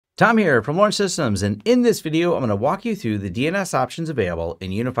Tom here from Launch Systems, and in this video, I'm going to walk you through the DNS options available in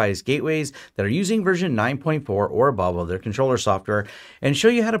UniFi's gateways that are using version 9.4 or above of their controller software and show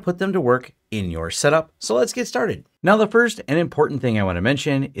you how to put them to work in your setup. So let's get started. Now, the first and important thing I want to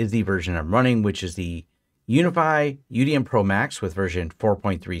mention is the version I'm running, which is the UniFi UDM Pro Max with version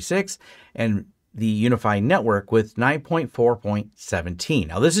 4.36 and the UniFi network with 9.4.17.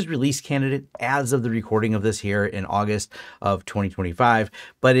 Now, this is release candidate as of the recording of this here in August of 2025,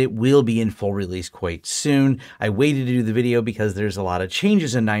 but it will be in full release quite soon. I waited to do the video because there's a lot of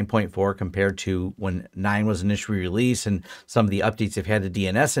changes in 9.4 compared to when 9 was initially released and some of the updates they've had to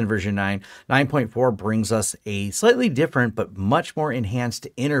DNS in version 9. 9.4 brings us a slightly different but much more enhanced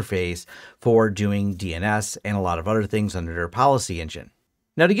interface for doing DNS and a lot of other things under their policy engine.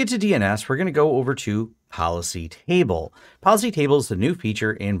 Now, to get to DNS, we're going to go over to Policy Table. Policy Table is the new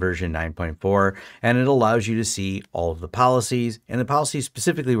feature in version 9.4, and it allows you to see all of the policies. And the policies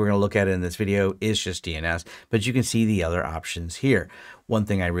specifically we're going to look at in this video is just DNS, but you can see the other options here. One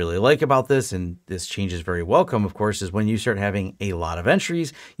thing I really like about this, and this change is very welcome, of course, is when you start having a lot of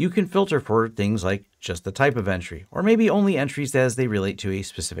entries, you can filter for things like just the type of entry, or maybe only entries as they relate to a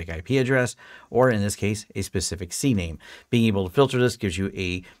specific IP address, or in this case, a specific CNAME. Being able to filter this gives you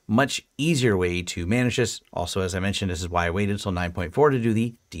a much easier way to manage this. Also, as I mentioned, this is why I waited until 9.4 to do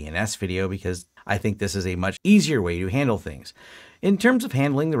the DNS video, because I think this is a much easier way to handle things. In terms of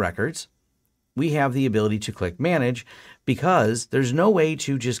handling the records, we have the ability to click Manage because there's no way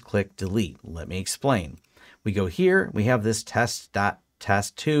to just click Delete. Let me explain. We go here, we have this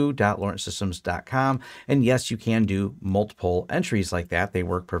test.test2.launchsystems.com, and yes, you can do multiple entries like that. They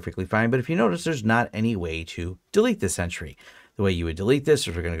work perfectly fine, but if you notice, there's not any way to delete this entry. The way you would delete this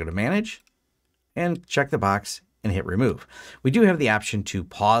is we're going to go to Manage and check the box and hit Remove. We do have the option to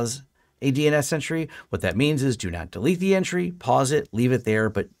pause a DNS entry. What that means is do not delete the entry, pause it, leave it there,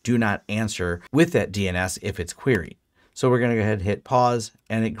 but do not answer with that DNS if it's queried. So we're going to go ahead and hit pause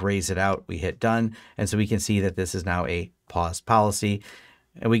and it grays it out. We hit done. And so we can see that this is now a pause policy,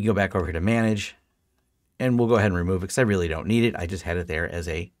 and we can go back over to Manage and we'll go ahead and remove it because I really don't need it. I just had it there as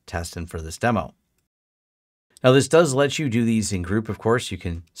a test and for this demo. Now, this does let you do these in group, of course. You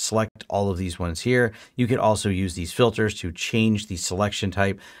can select all of these ones here. You can also use these filters to change the selection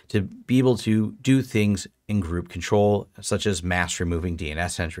type to be able to do things in group control, such as mass removing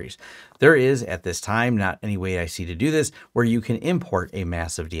DNS entries. There is, at this time, not any way I see to do this, where you can import a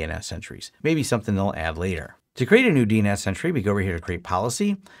mass of DNS entries. Maybe something they'll add later. To create a new DNS entry, we go over here to Create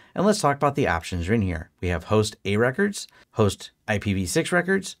Policy, and let's talk about the options in here. We have Host A records, Host IPv6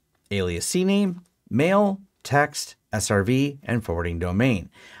 records, Alias CNAME, Mail, Text, SRV, and Forwarding Domain.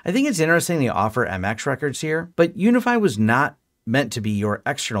 I think it's interesting they offer MX records here, but UniFi was not meant to be your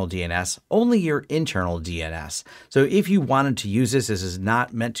external DNS, only your internal DNS. So if you wanted to use this, this is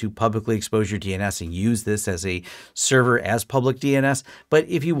not meant to publicly expose your DNS and use this as a server as public DNS. But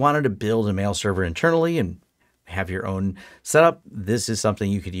if you wanted to build a mail server internally and have your own setup, this is something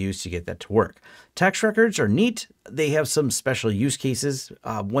you could use to get that to work. Text records are neat. They have some special use cases.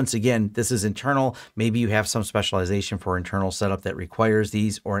 Once again, this is internal. Maybe you have some specialization for internal setup that requires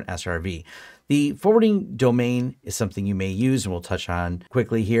these or an SRV. The forwarding domain is something you may use, and we'll touch on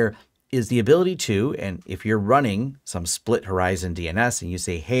quickly here, is the ability to, and if you're running some split horizon DNS and you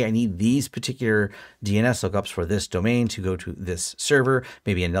say, hey, I need these particular DNS lookups for this domain to go to this server,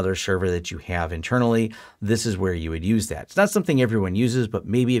 maybe another server that you have internally, this is where you would use that. It's not something everyone uses, but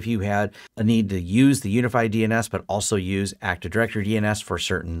maybe if you had a need to use the UniFi DNS, but also use Active Directory DNS for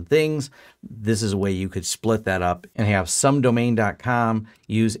certain things, this is a way you could split that up and have some domain.com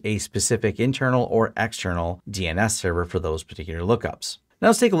use a specific internal or external DNS server for those particular lookups. Now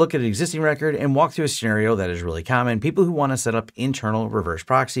let's take a look at an existing record and walk through a scenario that is really common. People who want to set up internal reverse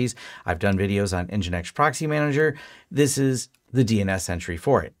proxies. I've done videos on Nginx Proxy Manager. This is the DNS entry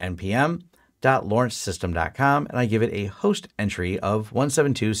for it, npm.launchsystem.com, and I give it a host entry of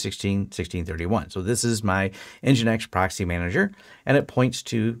 172.16.16.31. So this is my Nginx Proxy Manager, and it points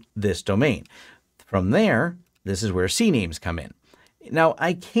to this domain. From there, this is where CNAMEs come in. Now,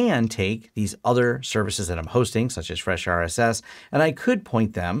 I can take these other services that I'm hosting, such as Fresh RSS, and I could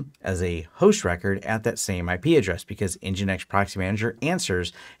point them as a host record at that same IP address because Nginx Proxy Manager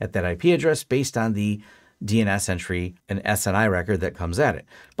answers at that IP address based on the DNS entry and SNI record that comes at it.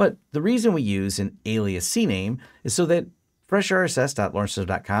 But the reason we use an alias CNAME is so that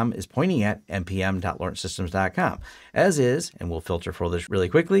FreshRSS.launchsystems.com is pointing at npm.launchsystems.com, as is, and we'll filter for this really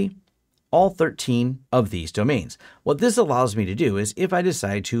quickly, all 13 of these domains. What this allows me to do is if I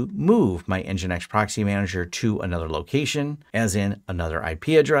decide to move my Nginx Proxy Manager to another location, as in another IP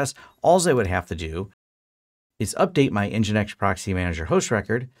address, all I would have to do is update my Nginx Proxy Manager host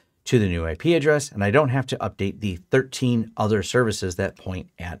record to the new IP address, and I don't have to update the 13 other services that point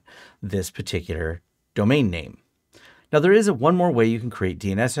at this particular domain name. Now, there is one more way you can create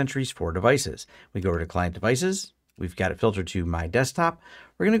DNS entries for devices. We go over to Client Devices. We've got it filtered to My Desktop.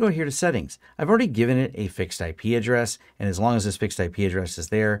 We're going to go here to Settings. I've already given it a fixed IP address, and as long as this fixed IP address is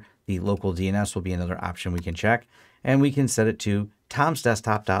there, the local DNS will be another option we can check, and we can set it to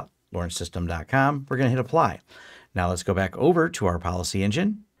tomsdesktop.lawrencesystem.com. We're going to hit Apply. Now let's go back over to our policy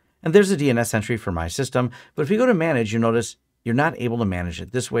engine, and there's a DNS entry for my system, but if you go to Manage, you'll notice you're not able to manage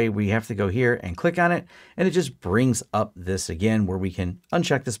it this way. We have to go here and click on it, and it just brings up this again where we can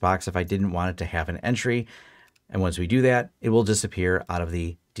uncheck this box if I didn't want it to have an entry. And once we do that, it will disappear out of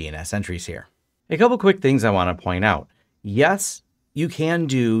the DNS entries here. A couple quick things I want to point out. Yes, you can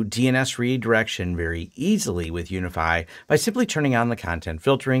do DNS redirection very easily with UniFi by simply turning on the content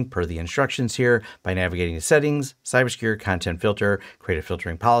filtering per the instructions here by navigating to Settings, Cybersecure, Content Filter, create a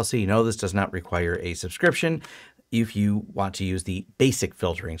filtering policy. You know, this does not require a subscription if you want to use the basic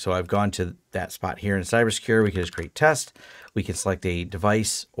filtering. So I've gone to that spot here in Cybersecure. We can just create test. We can select a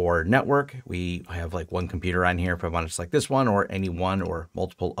device or network. We have like one computer on here if I want to select this one or any one or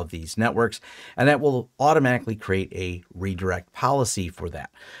multiple of these networks, and that will automatically create a redirect policy for that.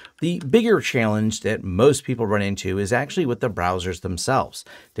 The bigger challenge that most people run into is actually with the browsers themselves.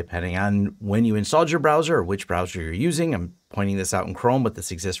 Depending on when you installed your browser or which browser you're using, I'm pointing this out in Chrome, but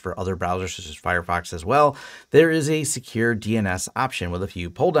this exists for other browsers such as Firefox as well. There is a secure DNS option with a few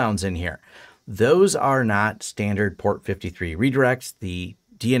pull downs in here. Those are not standard port 53 redirects. The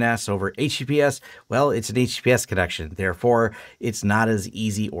DNS over HTTPS, well, it's an HTTPS connection. Therefore, it's not as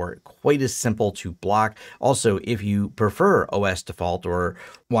easy or quite as simple to block. Also, if you prefer OS default or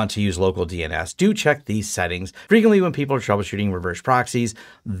want to use local DNS, do check these settings. Frequently, when people are troubleshooting reverse proxies,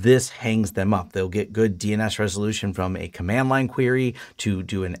 this hangs them up. They'll get good DNS resolution from a command line query to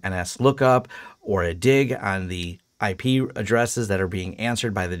do an NS lookup or a dig on the IP addresses that are being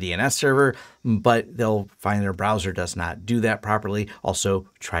answered by the DNS server, but they'll find their browser does not do that properly. Also,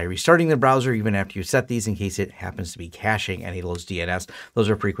 try restarting the browser even after you set these in case it happens to be caching any of those DNS. Those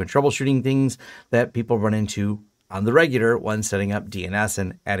are frequent troubleshooting things that people run into on the regular when setting up DNS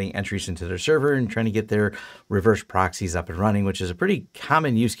and adding entries into their server and trying to get their reverse proxies up and running, which is a pretty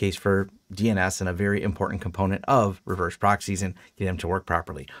common use case for DNS and a very important component of reverse proxies and get them to work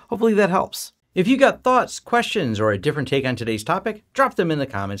properly. Hopefully that helps. If you got thoughts, questions, or a different take on today's topic, drop them in the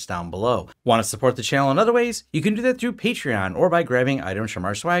comments down below. Want to support the channel in other ways? You can do that through Patreon or by grabbing items from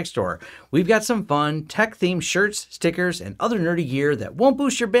our swag store. We've got some fun tech-themed shirts, stickers, and other nerdy gear that won't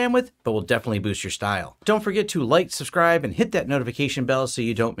boost your bandwidth, but will definitely boost your style. Don't forget to like, subscribe, and hit that notification bell so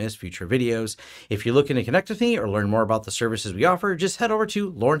you don't miss future videos. If you're looking to connect with me or learn more about the services we offer, just head over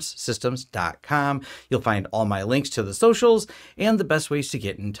to lawrencesystems.com. You'll find all my links to the socials and the best ways to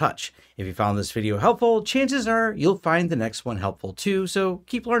get in touch. If you found this video helpful, chances are you'll find the next one helpful too. So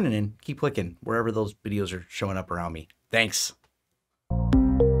keep learning and keep clicking wherever those videos are showing up around me. Thanks.